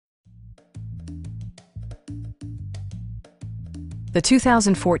the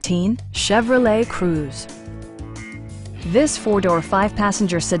 2014 Chevrolet Cruze. This four-door,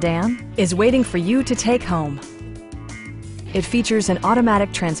 five-passenger sedan is waiting for you to take home. It features an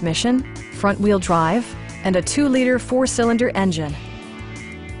automatic transmission, front-wheel drive, and a 2-liter four-cylinder engine.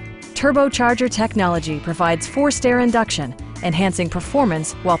 Turbocharger technology provides forced air induction, enhancing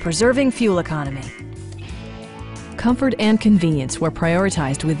performance while preserving fuel economy. Comfort and convenience were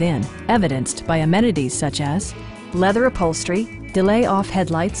prioritized within, evidenced by amenities such as leather upholstery, delay-off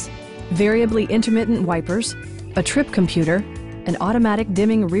headlights, variably intermittent wipers, a trip computer, an automatic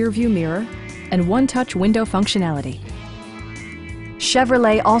dimming rear-view mirror, and one-touch window functionality.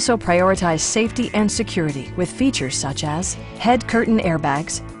 Chevrolet also prioritized safety and security with features such as head curtain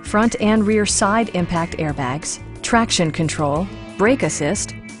airbags, front and rear side impact airbags, traction control, brake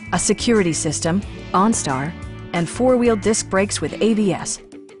assist, a security system, OnStar, and four-wheel disc brakes with ABS.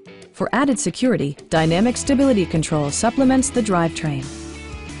 For added security, dynamic stability control supplements the drivetrain.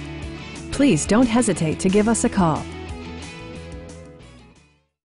 Please don't hesitate to give us a call.